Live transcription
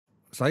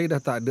Saya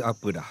dah tak ada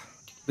apa dah.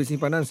 Duit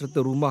simpanan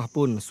serta rumah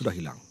pun sudah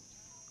hilang.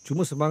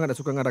 Cuma semangat dan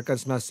sokongan rakan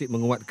senasib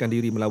menguatkan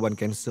diri melawan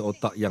kanser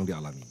otak yang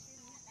dialami.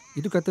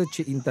 Itu kata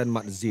Che Intan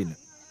Md Zain,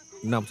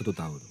 61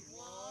 tahun.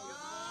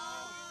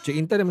 Che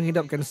Intan yang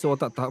menghidap kanser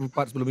otak tahap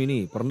 4 sebelum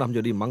ini pernah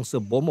menjadi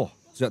mangsa bomoh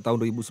sejak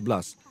tahun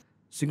 2011,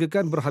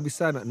 sehinggakan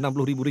berhabisan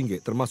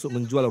RM60,000 termasuk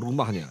menjual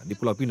rumahnya di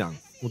Pulau Pinang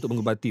untuk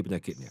mengubati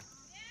penyakitnya.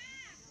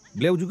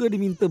 Beliau juga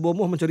diminta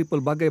bomoh mencari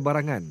pelbagai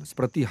barangan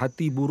seperti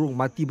hati burung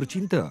mati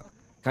bercinta,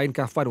 kain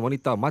kafan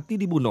wanita mati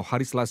dibunuh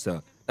hari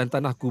Selasa dan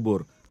tanah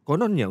kubur,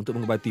 kononnya untuk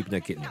mengubati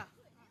penyakitnya.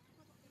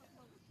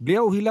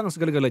 Beliau hilang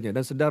segala-galanya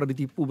dan sedar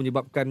ditipu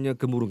menyebabkannya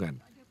kemurungan,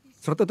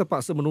 serta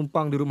terpaksa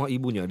menumpang di rumah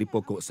ibunya di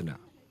pokok sena.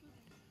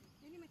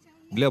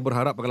 Beliau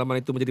berharap pengalaman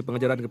itu menjadi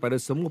pengajaran kepada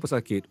semua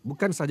pesakit,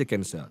 bukan sahaja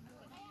kanser,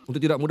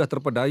 untuk tidak mudah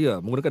terpedaya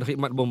menggunakan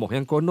khidmat bomoh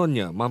yang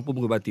kononnya mampu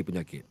mengubati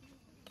penyakit.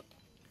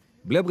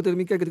 Beliau berkata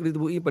demikian ketika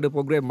ditemui pada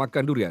program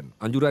Makan Durian,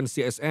 anjuran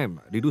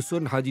CSM di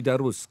Dusun Haji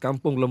Darus,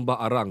 Kampung Lembah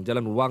Arang,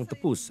 Jalan Wang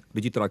Tepus,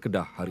 di Jitra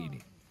Kedah hari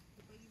ini.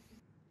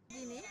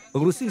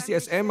 Pengurusi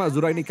CSM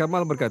Zuraini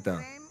Kamal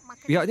berkata,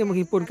 pihaknya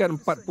menghimpunkan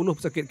 40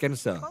 pesakit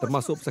kanser,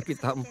 termasuk pesakit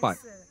tahap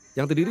 4,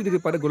 yang terdiri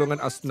daripada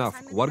golongan asnaf,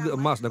 warga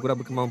emas dan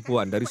kurang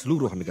berkemampuan dari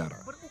seluruh negara.